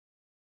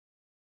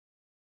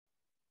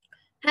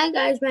Hi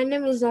guys, my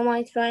name is Omar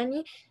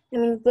Trani.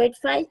 I'm in grade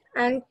 5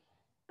 and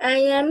I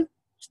am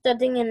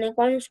studying in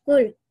a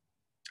school.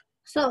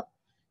 So,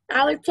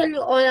 I will tell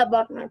you all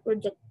about my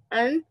project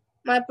and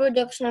my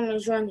project's name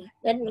is running.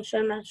 Let me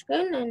share my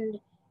screen and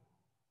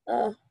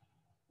uh,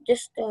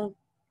 just uh,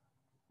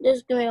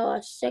 just give me a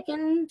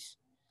second.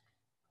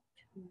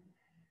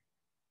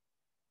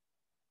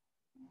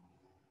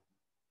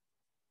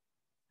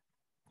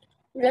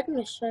 Let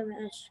me share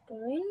my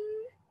screen.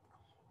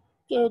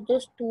 Okay,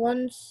 just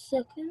 1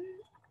 second.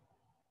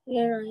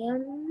 Here I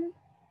am.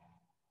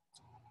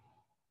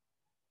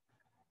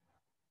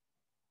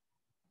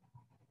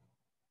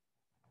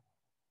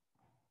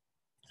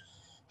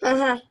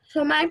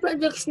 So my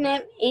project's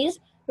name is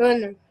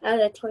Runner, as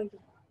I told you.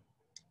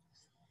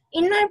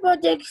 In my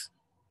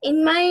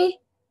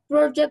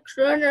project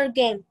Runner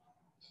game,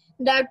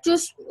 there are two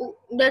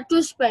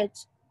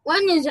sprites.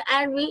 One is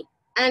Avery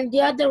and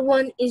the other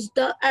one is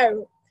the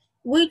arrow,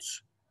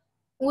 which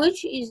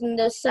is in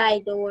the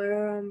side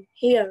over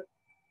here.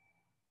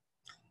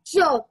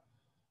 So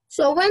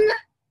when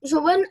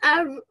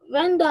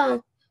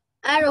the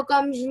arrow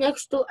comes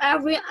next to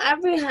Avery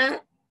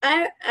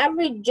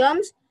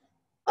jumps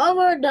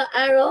over the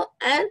arrow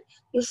and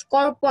you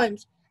score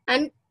points.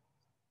 And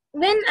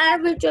when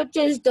Avery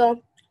touches the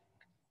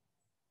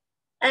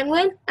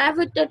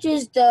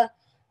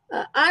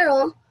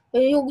arrow,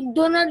 you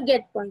do not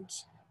get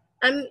points.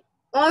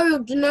 Or you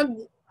do not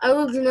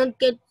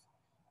get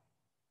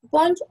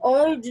points,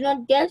 or you do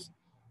not get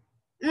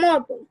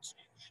more points.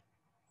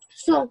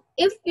 So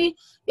if you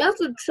have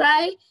to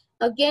try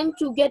again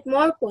to get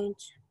more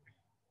points.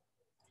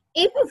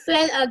 If you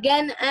fail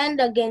again and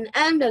again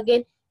and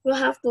again, you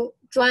have to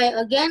try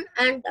again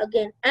and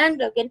again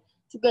and again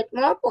to get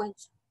more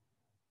points.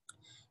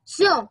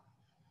 So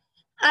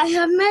I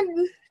have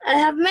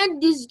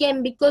made this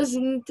game because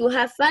you need to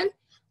have fun.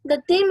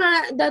 The team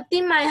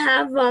I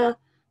have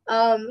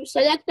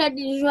selected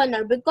is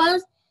Runner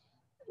because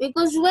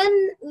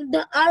when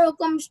the arrow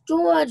comes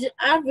towards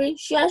Avery,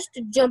 she has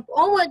to jump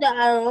over the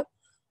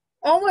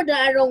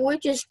arrow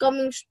which is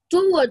coming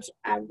towards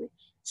Avery.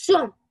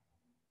 So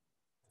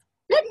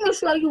let me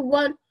show you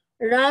one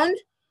round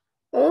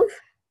of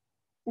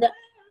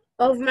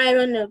my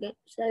Runner game.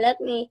 So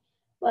let me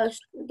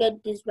first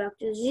get this back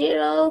to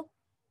 0.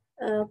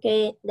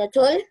 Okay, that's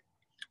all.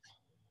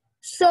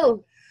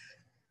 So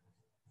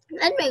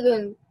let me go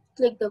and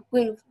click the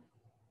green.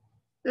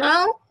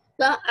 Now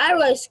the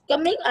arrow is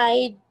coming.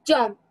 I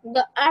jump.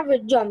 The arrow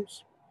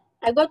jumps.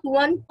 I got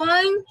 1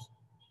 point.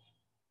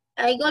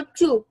 I got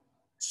 2.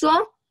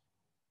 So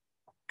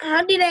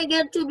how did I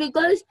get 2?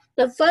 Because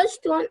the first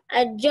one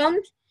I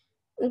jumped.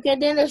 Okay,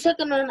 then the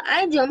second one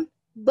I jumped,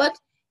 but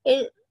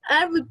I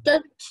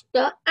touched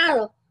the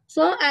arrow.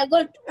 So I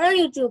got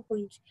only 2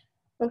 points.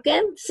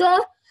 Okay,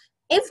 so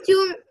let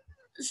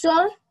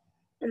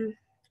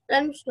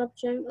me stop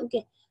sharing.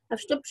 Okay, I've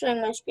stopped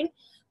sharing my screen.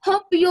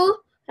 Hope you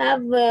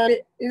have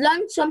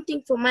learned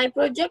something from my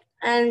project,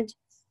 and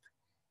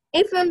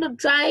if you want to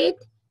try it,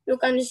 you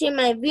can see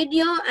my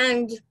video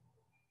and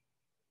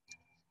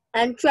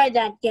try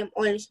that game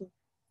also.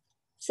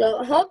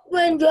 So hope you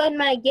enjoyed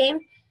my game,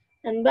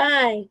 and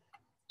bye.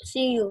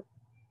 See you.